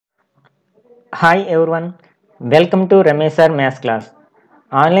Hi everyone, welcome to Ramesh sir Maths class.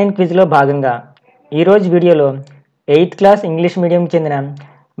 Online క్విజ్లో భాగంగా ఈరోజు వీడియోలో 8th క్లాస్ ఇంగ్లీష్ మీడియంకి చెందిన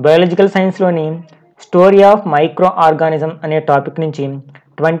biological సైన్స్లోని story of micro organism అనే topic నుంచి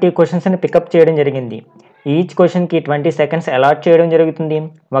 20 క్వశ్చన్స్ని పికప్ చేయడం జరిగింది. ఈచ్ క్వశ్చన్కి 20 సెకండ్స్ అలాట్ చేయడం జరుగుతుంది.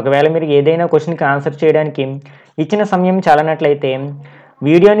 ఒకవేళ మీరు ఏదైనా క్వశ్చన్కి ఆన్సర్ చేయడానికి ఇచ్చిన సమయం చాలనట్లయితే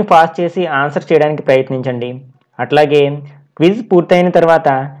వీడియోని పాజ్ చేసి ఆన్సర్ చేయడానికి ప్రయత్నించండి. అట్లాగే క్విజ్ పూర్తయిన తర్వాత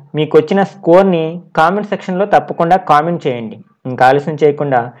మీకు వచ్చిన స్కోర్ని కామెంట్ సెక్షన్లో తప్పకుండా కామెంట్ చేయండి. ఇంకా ఆలస్యం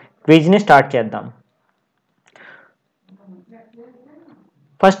చేయకుండా క్విజ్ని స్టార్ట్ చేద్దాం.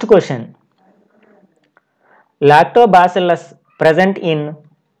 First question, Lactobacillus present in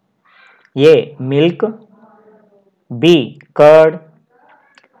A. milk, B. curd,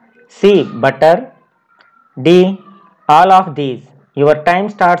 C. butter, D. all of these. Your time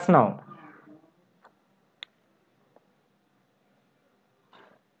starts now.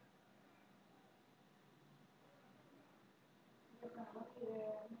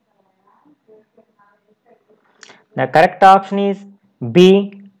 The correct option is B.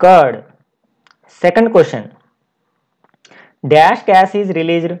 curd. Second question, dash gas is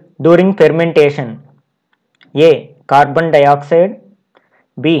released during fermentation. A. carbon dioxide,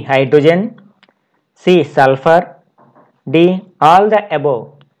 B. hydrogen, C. sulfur, D. all the above.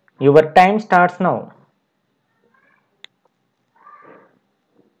 Your time starts now.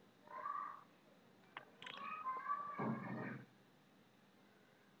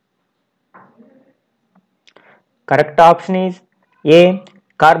 Correct option is A.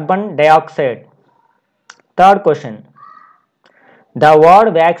 carbon dioxide. Third question, the word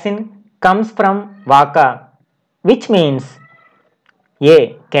vaccine comes from vaka, which means A.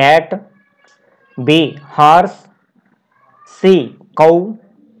 cat, B. horse, C. cow,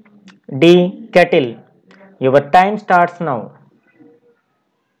 D. kettle. Your time starts now.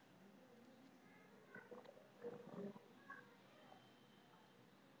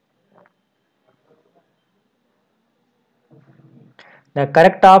 The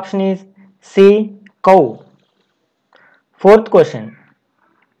correct option is C. cow. Fourth question,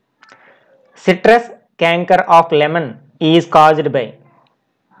 citrus canker of lemon is caused by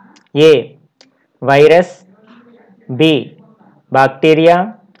A. virus, B. bacteria,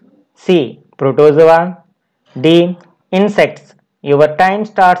 C. protozoa, D. insects. Your time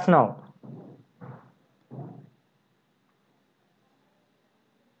starts now.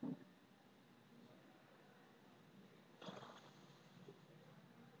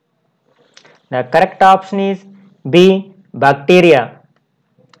 The correct option is B. bacteria.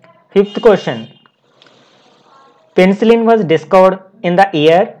 Fifth question, penicillin was discovered in the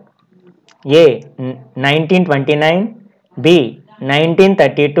year A. 1929, B.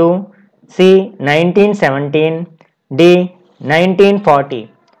 1932, C. 1917, D. 1940.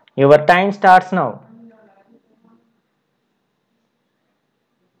 Your time starts now.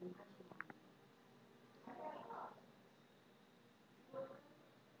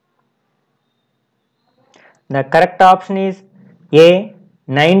 The correct option is A.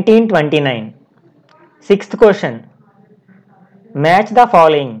 1929. Sixth question, match the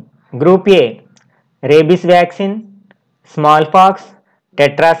following. Group A, rabies vaccine, smallpox,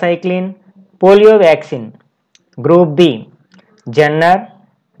 tetracycline, polio vaccine. Group B, Jenner,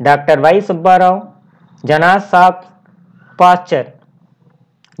 Dr. Y. Subbarao, Jonas Salk, Pasteur.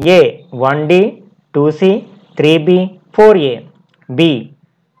 A. 1D, 2C, 3B, 4A. B.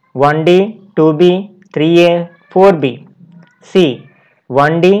 1D, 2B, 3A, 4B. C.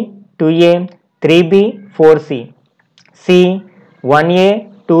 1D, 2A, 3B, 4C. C. 1A,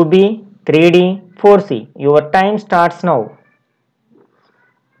 2B, 3D, 4C. Your time starts now.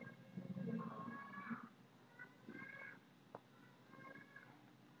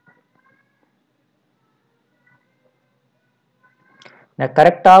 The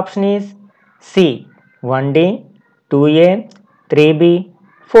correct option is C. 1D, 2A, 3B,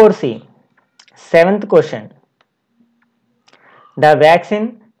 4C. Seventh question, the vaccine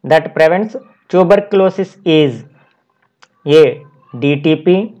that prevents tuberculosis is A. DTP,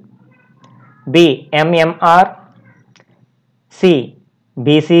 B. MMR, C.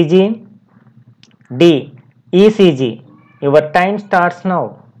 BCG, D. ECG. Your time starts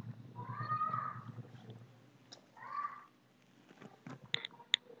now.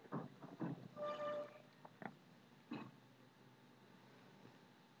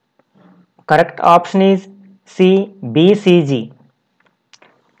 Correct option is C. BCG.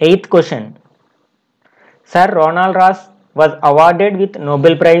 Eighth question, Sir Ronald Ross was awarded with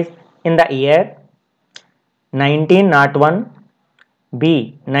Nobel Prize in the year 1901,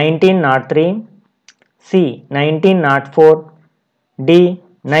 B. 1903, C. 1904, D.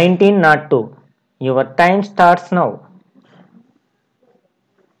 1902. Your time starts now.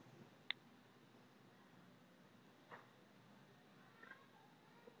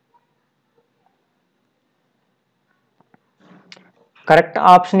 Correct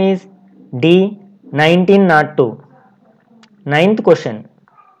option is D. 1902. Ninth question.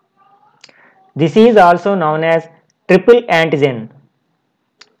 This is also known as triple antigen.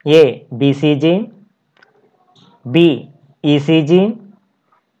 A. BCG, B. ECG,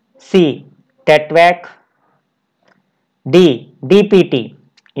 C. TETVAC, D. DPT.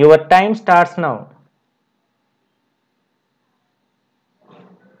 Your time starts now.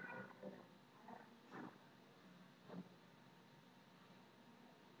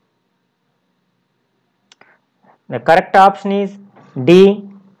 The correct option is D.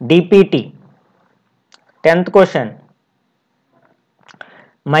 DPT. 10th question.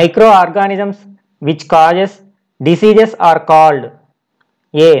 Microorganisms which causes diseases are called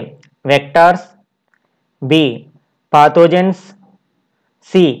A. Vectors, B. Pathogens,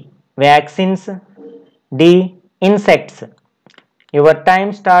 C. Vaccines, D. Insects. Your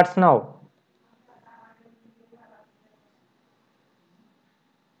time starts now.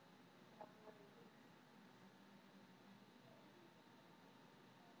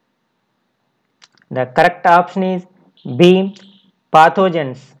 The correct option is B.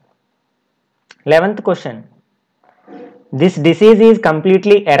 Pathogens. 11th question. This disease is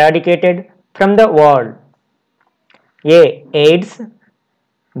completely eradicated from the world. A. AIDS,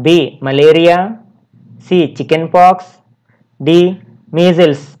 B. Malaria, C. Chickenpox, D.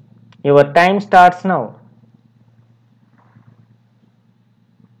 Measles. Your time starts now.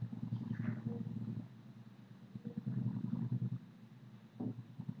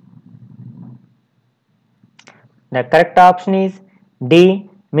 The correct option is D.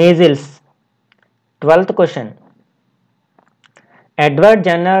 Measles. 12th question. Edward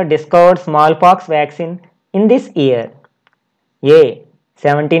Jenner discovered smallpox vaccine in this year. A.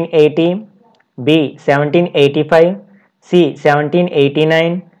 1780, B. 1785, C.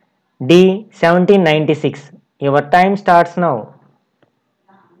 1789, D. 1796. Your time starts now.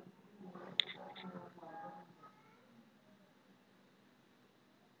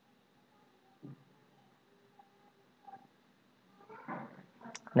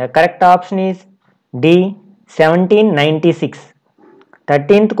 The correct option is D. 1796.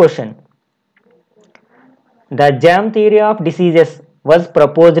 13th question. The germ theory of diseases was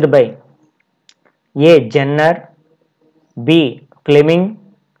proposed by A. Jenner, B. Fleming,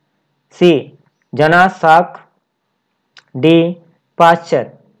 C. Jonas Salk, D.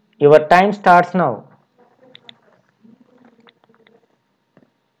 Pasteur. Your time starts now.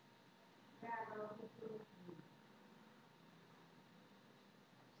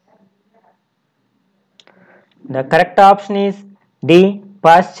 The correct option is D.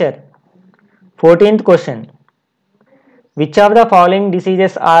 Pasteur. 14th question. Which of the following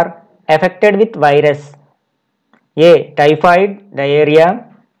diseases are affected with virus? A. Typhoid,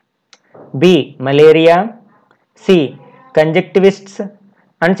 diarrhea, B. Malaria, C. Conjunctivitis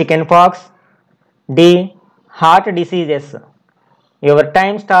and chickenpox, D. Heart diseases. Your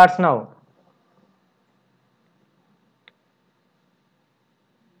time starts now.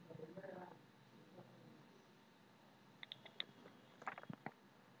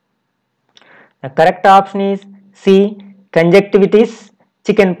 The correct option is C. Conjunctivitis,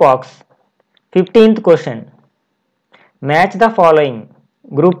 chickenpox. 15th question. Match the following.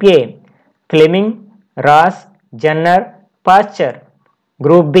 Group A. Fleming, Ross, Jenner, Pasteur.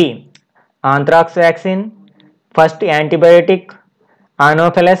 Group B. Anthrax vaccine, first antibiotic,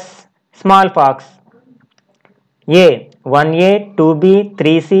 Anopheles, smallpox. A. 1A, 2B,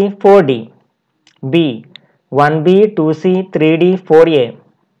 3C, 4D. B. 1B, 2C, 3D, 4A.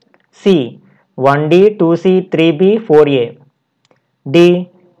 C. 1D, 2C, 3B, 4A. D.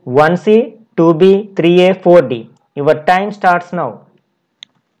 1C, 2B, 3A, 4D. Your time starts now.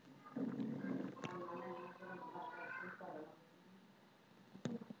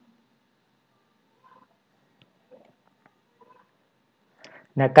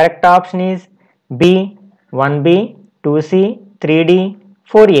 The correct option is B. 1B, 2C, 3D,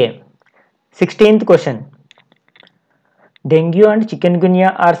 4A. 16th question. Dengue and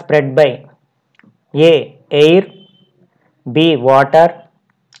chikungunya are spread by A. Air, B. Water,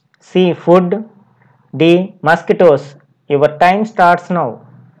 C. Food, D. Mosquitoes. Your time starts now.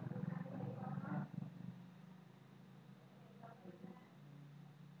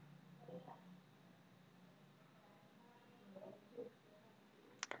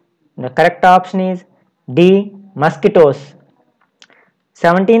 The correct option is D. Mosquitoes.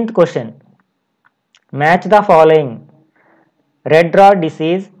 17th question. Match the following. Red rot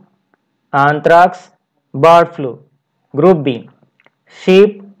disease, anthrax, bird flu. Group B,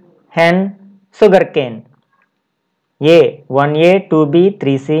 sheep, hen, sugarcane. A 1A, 2B,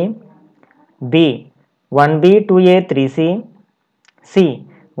 3C. B 1B, 2A, 3C. C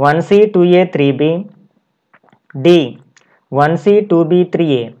 1C, 2A, 3B. D 1C, 2B,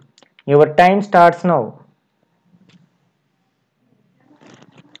 3A. Your time starts now.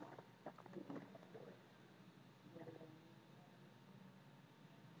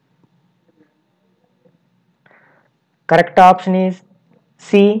 Correct option is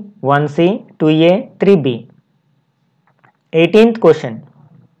C 1C, 2A, 3B. 18th question.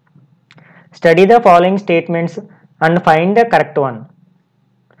 Study the following statements and find the correct one.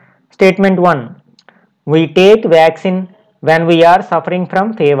 Statement 1. We take vaccine when we are suffering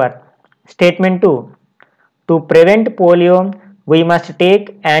from fever. Statement 2. To prevent polio, we must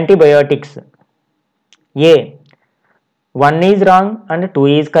take antibiotics. A. 1 is wrong and 2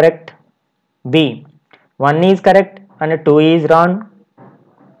 is correct. B. 1 is correct and 2 is wrong.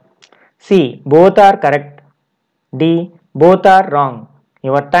 C. Both are correct. D. Both are wrong.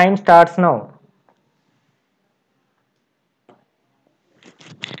 Your time starts now.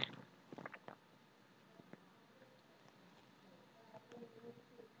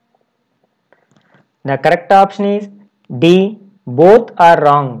 The correct option is D. Both are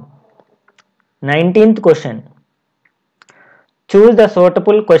wrong. 19th question. Choose the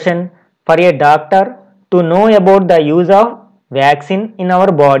suitable question for a doctor to know about the use of vaccine in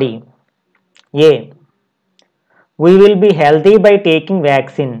our body. A. We will be healthy by taking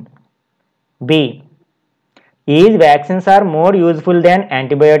vaccine. B. Is vaccines are more useful than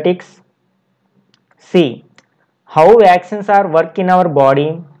antibiotics? C. How vaccines are work in our body?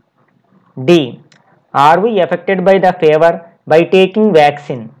 D. Are we affected by the fever by taking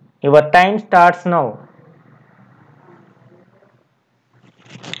vaccine? Your time starts now.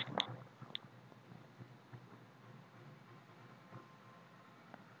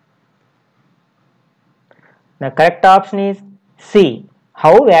 The correct option is C.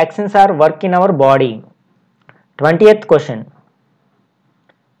 How vaccines are work in our body. 20th question.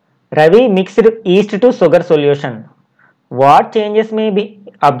 Ravi mixed yeast to sugar solution. What changes may be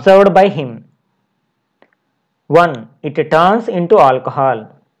observed by him? 1. It turns into alcohol.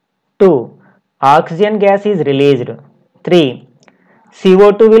 2. Oxygen gas is released. 3.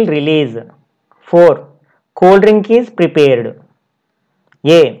 CO2 will release. 4. Cold drink is prepared.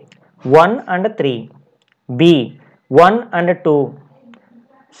 A. 1 and 3. B. 1 and 2.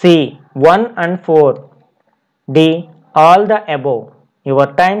 C. 1 and 4. D. All the above. Your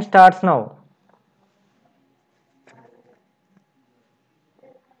time starts now.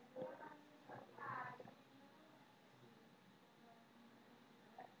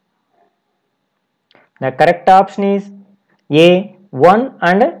 The correct option is A. 1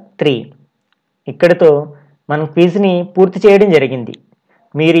 and 3. ఇక్కడితో మనం క్విజ్ని పూర్తి చేయడం జరిగింది.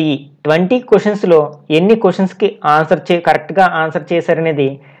 మీరు ఈ 20 క్వశ్చన్స్లో ఎన్ని క్వశ్చన్స్కి కరెక్ట్గా ఆన్సర్ చేశారనేది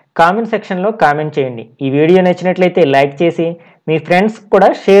కామెంట్ సెక్షన్లో కామెంట్ చేయండి. ఈ వీడియో నచ్చినట్లయితే లైక్ చేసి మీ ఫ్రెండ్స్ కూడా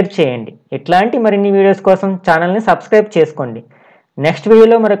షేర్ చేయండి. ఇట్లాంటి మరిన్ని వీడియోస్ కోసం ఛానల్ని సబ్స్క్రైబ్ చేసుకోండి. నెక్స్ట్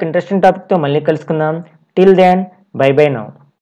వీడియోలో మరొక ఇంట్రెస్టింగ్ టాపిక్తో మళ్ళీ కలుసుకుందాం. Till then by by now.